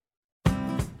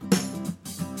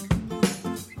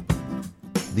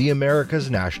The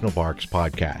America's National Parks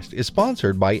podcast is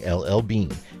sponsored by LL Bean,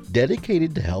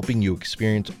 dedicated to helping you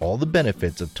experience all the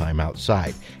benefits of time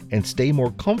outside and stay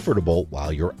more comfortable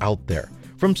while you're out there.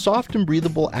 From soft and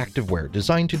breathable activewear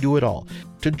designed to do it all,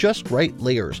 to just right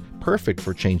layers perfect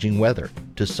for changing weather,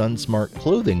 to sun-smart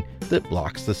clothing that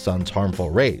blocks the sun's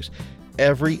harmful rays,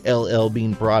 every LL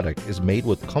Bean product is made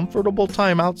with comfortable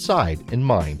time outside in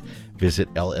mind. Visit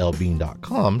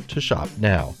llbean.com to shop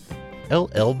now.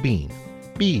 LL Bean.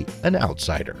 Be an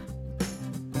outsider.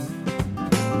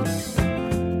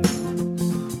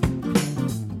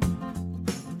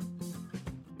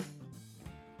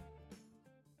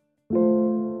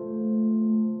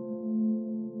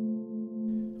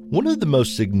 One of the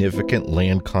most significant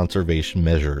land conservation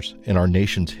measures in our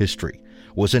nation's history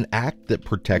was an act that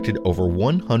protected over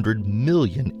 100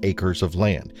 million acres of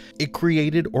land. It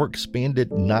created or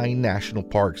expanded 9 national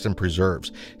parks and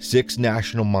preserves, 6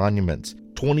 national monuments,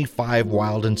 25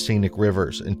 wild and scenic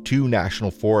rivers, and 2 national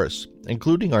forests,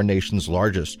 including our nation's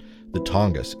largest, the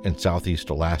Tongass in southeast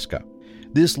Alaska.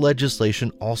 This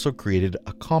legislation also created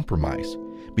a compromise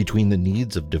between the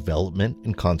needs of development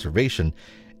and conservation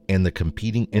and the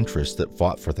competing interests that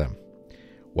fought for them.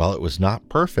 While it was not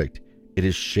perfect, it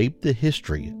has shaped the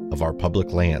history of our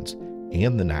public lands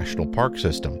and the national park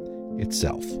system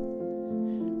itself.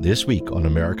 This week on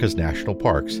America's National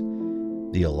Parks,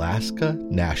 the Alaska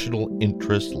National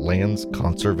Interest Lands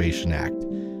Conservation Act,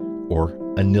 or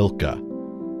ANILCA.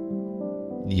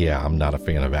 Yeah, I'm not a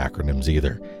fan of acronyms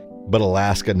either, but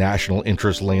Alaska National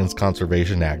Interest Lands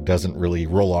Conservation Act doesn't really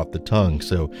roll off the tongue,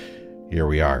 so here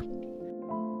we are.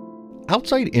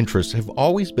 Outside interests have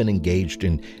always been engaged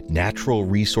in natural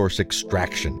resource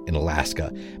extraction in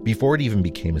Alaska before it even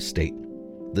became a state.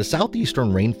 The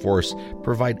southeastern rainforests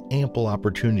provide ample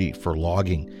opportunity for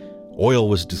logging. Oil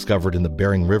was discovered in the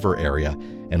Bering River area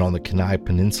and on the Kenai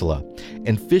Peninsula,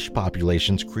 and fish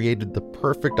populations created the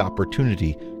perfect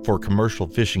opportunity for commercial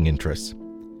fishing interests.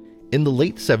 In the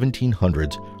late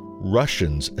 1700s,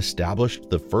 Russians established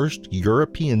the first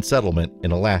European settlement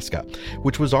in Alaska,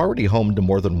 which was already home to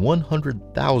more than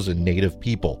 100,000 native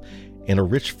people, and a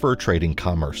rich fur trading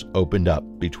commerce opened up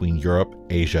between Europe,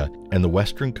 Asia, and the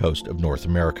western coast of North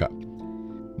America.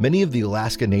 Many of the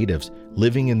Alaska natives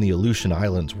living in the Aleutian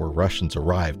Islands where Russians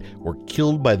arrived were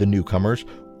killed by the newcomers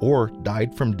or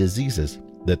died from diseases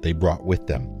that they brought with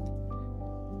them.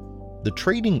 The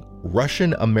trading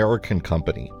Russian-American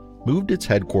Company moved its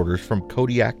headquarters from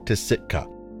Kodiak to Sitka.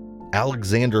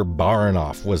 Alexander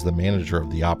Baranov was the manager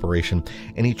of the operation,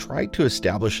 and he tried to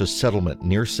establish a settlement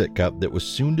near Sitka that was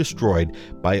soon destroyed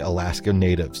by Alaska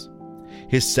natives.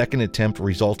 His second attempt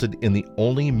resulted in the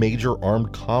only major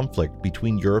armed conflict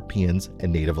between Europeans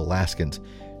and Native Alaskans,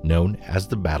 known as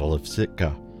the Battle of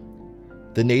Sitka.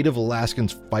 The Native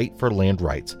Alaskans' fight for land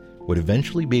rights would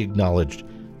eventually be acknowledged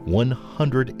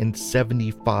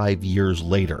 175 years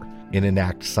later in an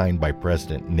act signed by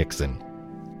President Nixon.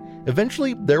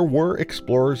 Eventually, there were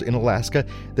explorers in Alaska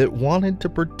that wanted to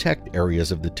protect areas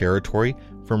of the territory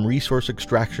from resource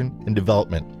extraction and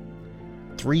development.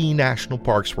 3 national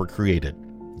parks were created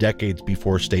decades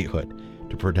before statehood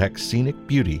to protect scenic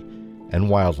beauty and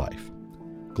wildlife: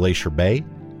 Glacier Bay,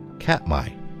 Katmai,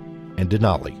 and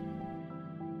Denali.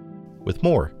 With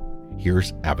more,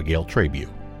 here's Abigail Trabue.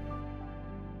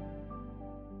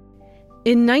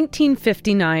 In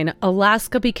 1959,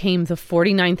 Alaska became the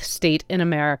 49th state in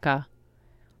America.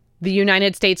 The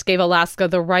United States gave Alaska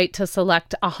the right to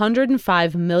select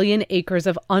 105 million acres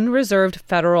of unreserved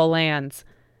federal lands,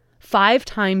 5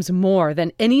 times more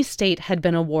than any state had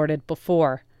been awarded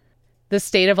before. The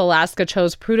state of Alaska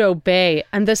chose Prudhoe Bay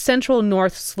and the central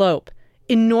North Slope,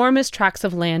 enormous tracts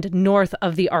of land north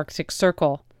of the Arctic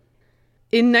Circle.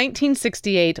 In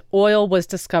 1968, oil was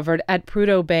discovered at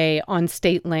Prudhoe Bay on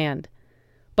state land.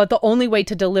 But the only way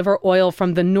to deliver oil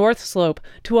from the North Slope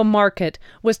to a market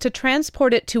was to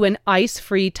transport it to an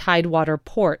ice-free tidewater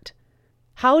port.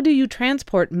 How do you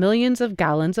transport millions of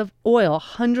gallons of oil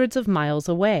hundreds of miles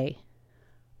away?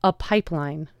 A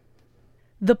pipeline.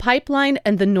 The pipeline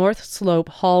and the North Slope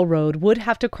Haul Road would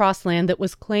have to cross land that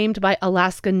was claimed by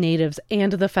Alaska natives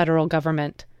and the federal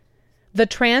government. The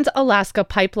Trans-Alaska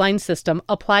Pipeline System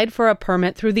applied for a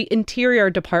permit through the Interior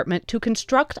Department to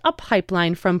construct a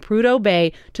pipeline from Prudhoe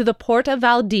Bay to the Port of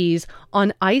Valdez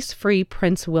on ice-free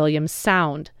Prince William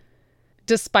Sound.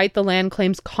 Despite the land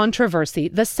claims controversy,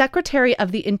 the Secretary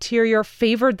of the Interior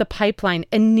favored the pipeline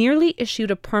and nearly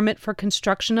issued a permit for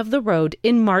construction of the road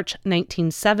in March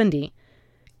 1970.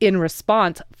 In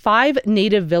response, 5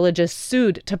 native villages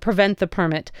sued to prevent the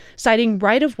permit, citing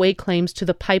right-of-way claims to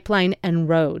the pipeline and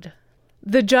road.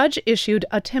 The judge issued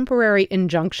a temporary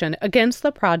injunction against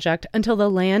the project until the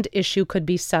land issue could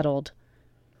be settled.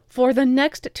 For the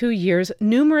next 2 years,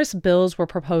 numerous bills were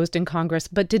proposed in Congress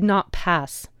but did not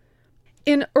pass.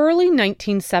 In early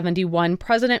 1971,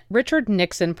 President Richard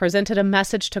Nixon presented a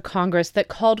message to Congress that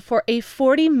called for a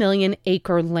 40 million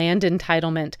acre land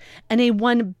entitlement and a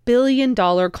 $1 billion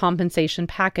compensation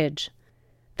package.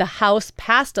 The House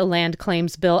passed a land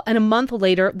claims bill, and a month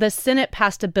later, the Senate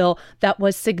passed a bill that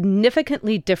was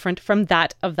significantly different from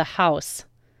that of the House.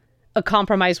 A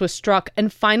compromise was struck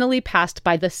and finally passed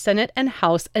by the Senate and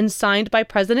House and signed by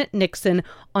President Nixon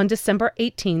on December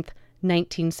 18,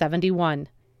 1971.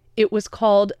 It was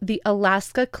called the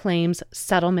Alaska Claims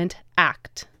Settlement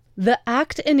Act. The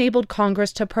act enabled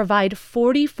Congress to provide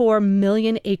 44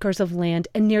 million acres of land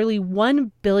and nearly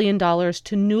 $1 billion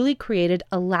to newly created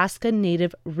Alaska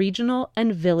Native regional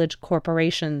and village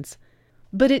corporations.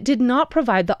 But it did not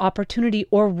provide the opportunity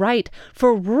or right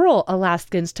for rural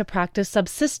Alaskans to practice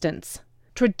subsistence.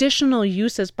 Traditional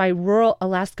uses by rural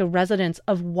Alaska residents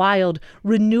of wild,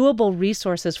 renewable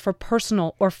resources for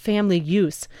personal or family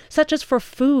use, such as for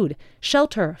food,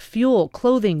 shelter, fuel,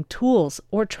 clothing, tools,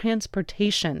 or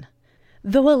transportation.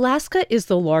 Though Alaska is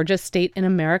the largest state in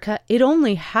America, it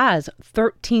only has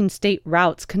 13 state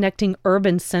routes connecting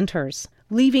urban centers,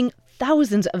 leaving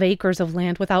thousands of acres of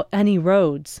land without any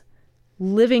roads.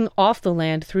 Living off the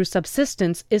land through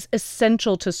subsistence is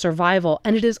essential to survival,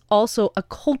 and it is also a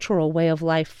cultural way of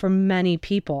life for many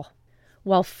people.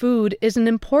 While food is an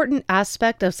important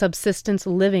aspect of subsistence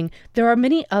living, there are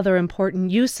many other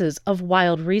important uses of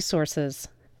wild resources.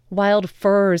 Wild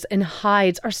furs and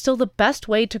hides are still the best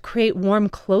way to create warm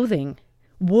clothing.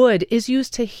 Wood is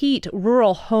used to heat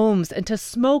rural homes and to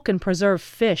smoke and preserve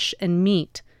fish and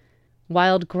meat.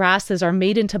 Wild grasses are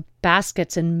made into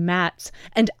baskets and mats,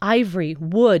 and ivory,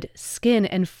 wood, skin,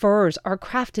 and furs are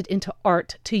crafted into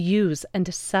art to use and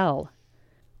to sell.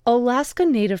 Alaska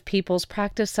Native peoples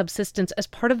practice subsistence as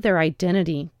part of their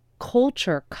identity,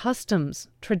 culture, customs,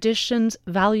 traditions,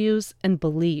 values, and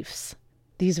beliefs.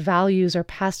 These values are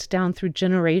passed down through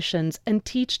generations and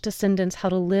teach descendants how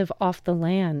to live off the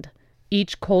land.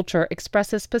 Each culture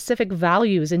expresses specific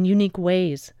values in unique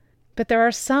ways. But there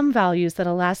are some values that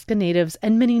Alaska Natives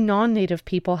and many non-Native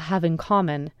people have in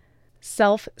common.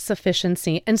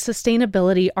 Self-sufficiency and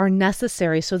sustainability are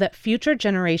necessary so that future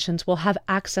generations will have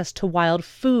access to wild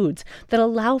foods that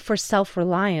allow for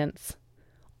self-reliance.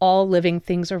 All living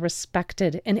things are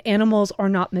respected, and animals are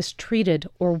not mistreated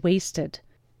or wasted.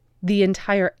 The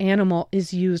entire animal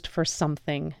is used for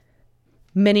something.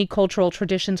 Many cultural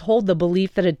traditions hold the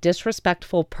belief that a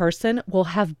disrespectful person will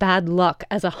have bad luck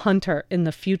as a hunter in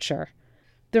the future.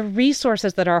 The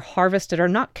resources that are harvested are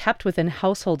not kept within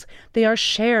households. They are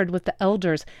shared with the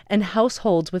elders and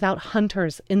households without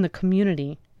hunters in the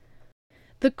community.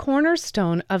 The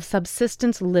cornerstone of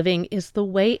subsistence living is the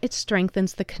way it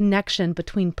strengthens the connection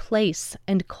between place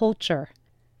and culture.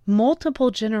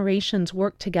 Multiple generations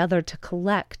work together to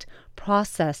collect,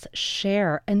 process,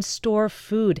 share, and store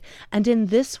food, and in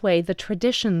this way the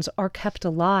traditions are kept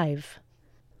alive.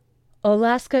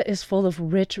 Alaska is full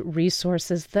of rich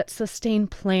resources that sustain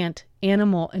plant,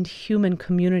 animal, and human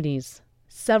communities.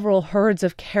 Several herds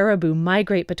of caribou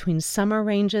migrate between summer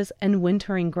ranges and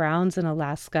wintering grounds in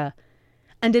Alaska,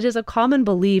 and it is a common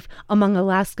belief among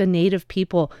Alaska Native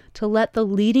people to let the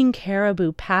leading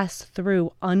caribou pass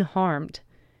through unharmed,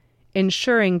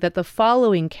 ensuring that the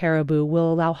following caribou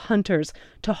will allow hunters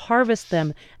to harvest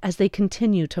them as they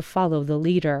continue to follow the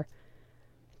leader.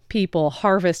 People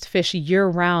harvest fish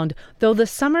year-round, though the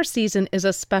summer season is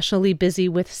especially busy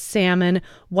with salmon,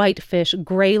 whitefish,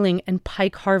 grayling, and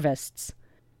pike harvests.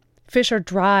 Fish are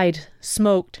dried,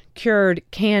 smoked, cured,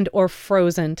 canned, or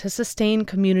frozen to sustain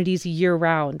communities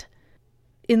year-round.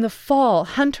 In the fall,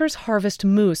 hunters harvest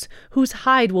moose, whose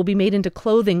hide will be made into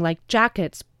clothing like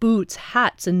jackets, boots,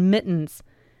 hats, and mittens.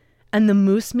 And the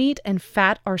moose meat and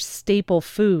fat are staple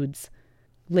foods.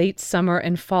 Late summer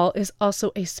and fall is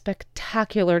also a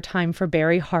spectacular time for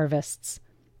berry harvests.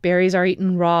 Berries are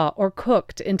eaten raw or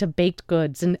cooked into baked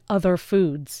goods and other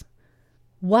foods.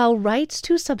 While rights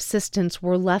to subsistence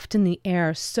were left in the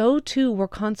air, so too were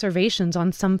conservations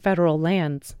on some federal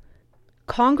lands.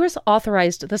 Congress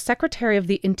authorized the Secretary of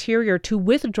the Interior to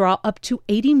withdraw up to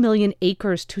 80 million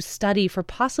acres to study for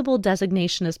possible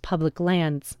designation as public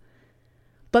lands.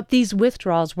 But these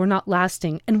withdrawals were not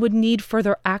lasting and would need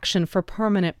further action for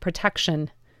permanent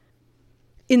protection.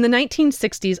 In the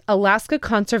 1960s, Alaska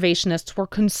conservationists were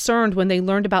concerned when they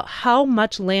learned about how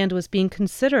much land was being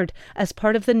considered as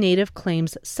part of the Native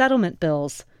Claims Settlement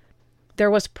bills. There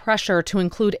was pressure to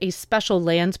include a special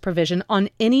lands provision on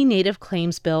any Native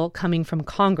Claims bill coming from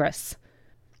Congress.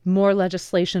 More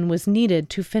legislation was needed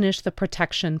to finish the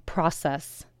protection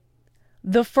process.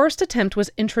 The first attempt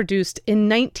was introduced in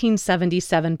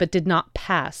 1977 but did not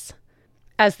pass.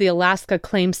 As the Alaska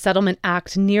Claims Settlement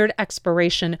Act neared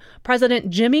expiration,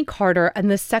 President Jimmy Carter and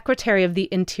the Secretary of the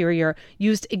Interior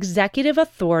used executive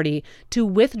authority to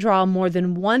withdraw more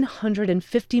than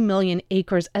 150 million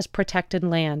acres as protected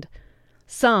land,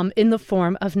 some in the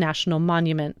form of national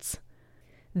monuments.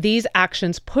 These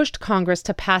actions pushed Congress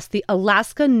to pass the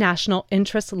Alaska National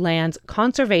Interest Lands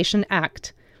Conservation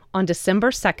Act on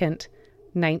December 2nd,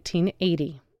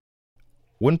 1980.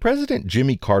 When President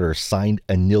Jimmy Carter signed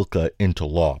ANILCA into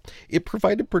law, it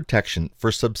provided protection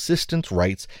for subsistence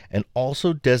rights and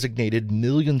also designated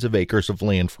millions of acres of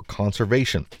land for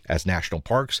conservation as national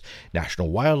parks,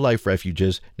 national wildlife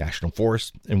refuges, national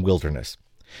forests, and wilderness.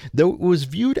 Though it was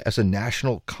viewed as a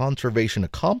national conservation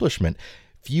accomplishment,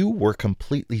 few were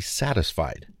completely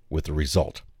satisfied with the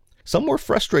result. Some were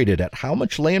frustrated at how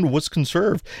much land was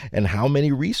conserved and how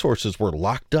many resources were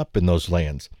locked up in those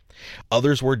lands.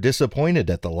 Others were disappointed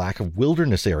at the lack of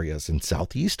wilderness areas in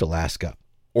southeast Alaska,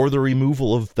 or the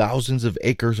removal of thousands of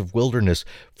acres of wilderness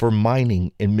for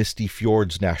mining in Misty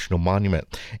Fjords National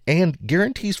Monument, and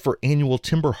guarantees for annual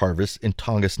timber harvests in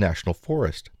Tongass National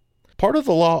Forest. Part of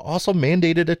the law also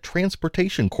mandated a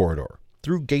transportation corridor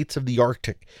through Gates of the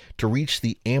Arctic to reach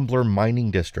the Ambler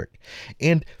Mining District,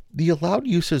 and the allowed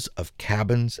uses of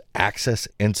cabins, access,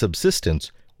 and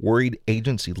subsistence worried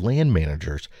agency land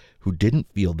managers who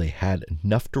didn't feel they had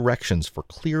enough directions for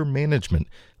clear management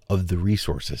of the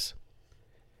resources.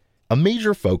 A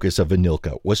major focus of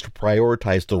ANILCA was to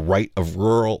prioritize the right of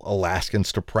rural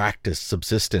Alaskans to practice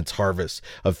subsistence harvests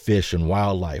of fish and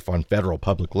wildlife on federal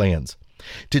public lands.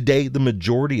 Today, the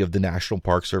majority of the National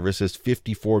Park Service's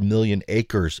 54 million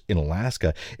acres in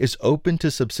Alaska is open to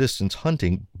subsistence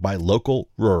hunting by local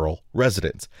rural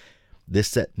residents. This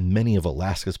set many of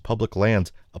Alaska's public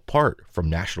lands apart from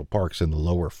national parks in the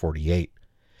lower 48.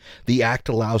 The act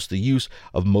allows the use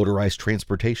of motorized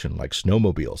transportation like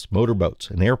snowmobiles, motorboats,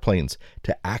 and airplanes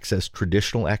to access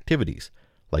traditional activities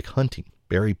like hunting,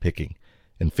 berry picking,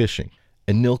 and fishing.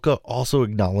 ANILCA also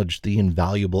acknowledged the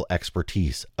invaluable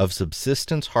expertise of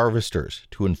subsistence harvesters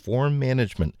to inform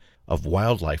management of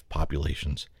wildlife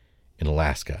populations in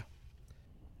Alaska.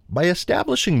 By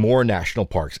establishing more national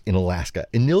parks in Alaska,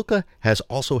 ANILCA has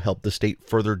also helped the state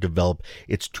further develop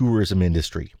its tourism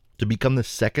industry to become the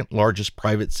second largest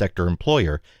private sector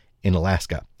employer in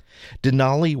Alaska.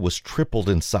 Denali was tripled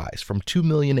in size from 2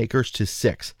 million acres to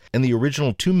 6, and the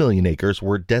original 2 million acres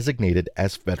were designated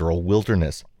as federal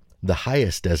wilderness, the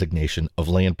highest designation of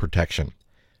land protection.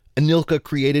 ANILCA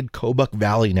created Kobuk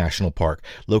Valley National Park,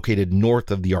 located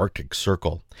north of the Arctic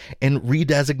Circle, and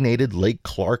redesignated Lake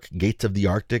Clark, Gates of the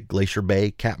Arctic, Glacier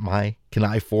Bay, Katmai,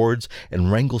 Kenai Fords,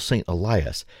 and Wrangell St.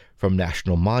 Elias from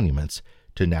national monuments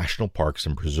to national parks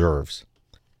and preserves.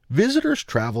 Visitors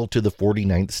travel to the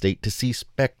 49th state to see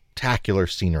spectacular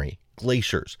scenery,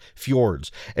 glaciers,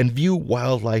 fjords, and view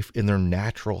wildlife in their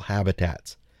natural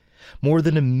habitats. More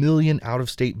than 1 million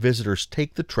out-of-state visitors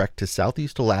take the trek to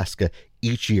Southeast Alaska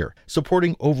each year,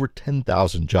 supporting over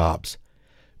 10,000 jobs.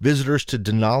 Visitors to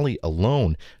Denali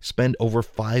alone spend over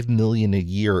 $5 million a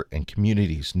year in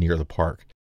communities near the park.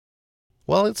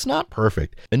 While it's not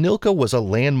perfect, ANILCA was a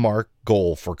landmark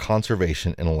goal for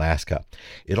conservation in Alaska.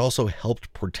 It also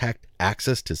helped protect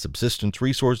access to subsistence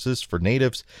resources for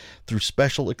natives through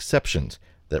special exceptions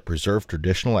that preserve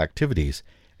traditional activities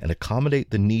and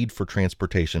accommodate the need for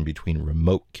transportation between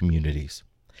remote communities.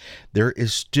 There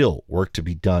is still work to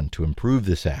be done to improve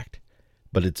this act,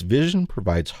 but its vision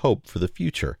provides hope for the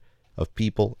future of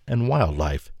people and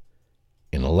wildlife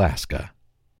in Alaska.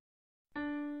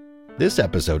 This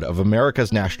episode of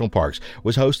America's National Parks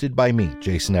was hosted by me,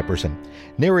 Jason Epperson,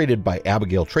 narrated by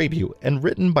Abigail Trabue, and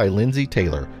written by Lindsay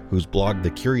Taylor, whose blog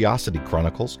The Curiosity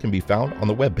Chronicles can be found on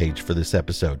the webpage for this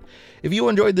episode. If you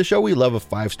enjoyed the show, we love a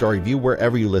 5-star review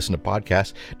wherever you listen to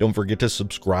podcasts. Don't forget to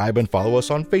subscribe and follow us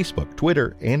on Facebook,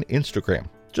 Twitter, and Instagram.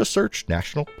 Just search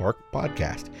National Park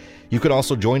Podcast. You can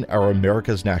also join our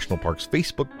America's National Parks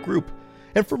Facebook group.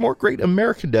 And for more great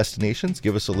American destinations,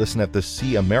 give us a listen at the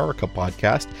See America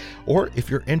podcast, or if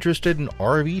you're interested in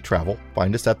RV travel,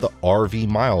 find us at the RV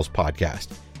Miles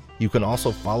podcast. You can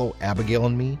also follow Abigail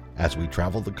and me as we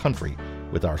travel the country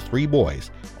with our 3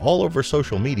 boys all over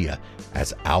social media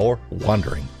as Our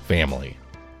Wandering Family.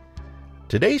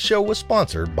 Today's show was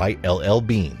sponsored by LL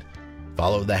Bean.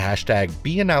 Follow the hashtag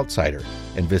 #BeAnOutsider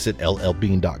and visit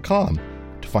llbean.com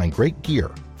to find great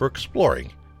gear for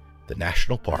exploring the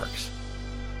national parks.